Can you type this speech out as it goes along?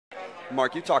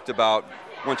Mark, you talked about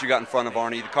once you got in front of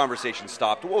Arnie, the conversation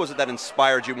stopped. What was it that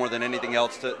inspired you more than anything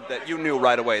else that you knew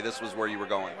right away this was where you were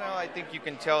going? Well, I think you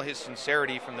can tell his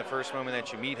sincerity from the first moment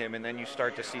that you meet him, and then you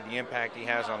start to see the impact he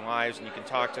has on lives, and you can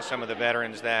talk to some of the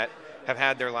veterans that have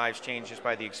had their lives changed just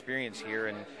by the experience here,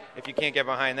 and if you can't get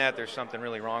behind that, there's something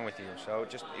really wrong with you. So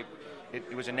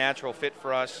it was a natural fit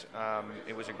for us.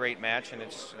 It was a great match, and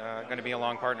it's going to be a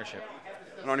long partnership.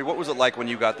 And Arnie, what was it like when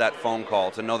you got that phone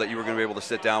call to know that you were going to be able to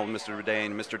sit down with Mr. Badain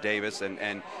and Mr. Davis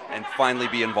and finally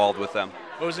be involved with them?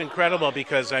 It was incredible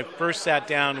because I first sat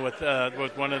down with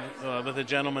one of with a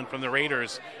gentleman from the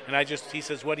Raiders, and he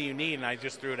says, "What do you need?" And I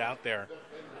just threw it out there,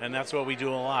 and that's what we do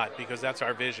a lot because that's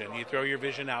our vision. You throw your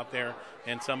vision out there,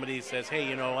 and somebody says,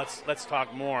 "Hey, let's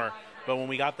talk more." But when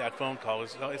we got that phone call,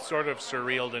 it's sort of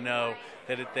surreal to know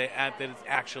that it's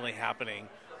actually happening.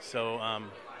 So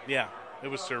yeah, it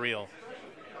was surreal.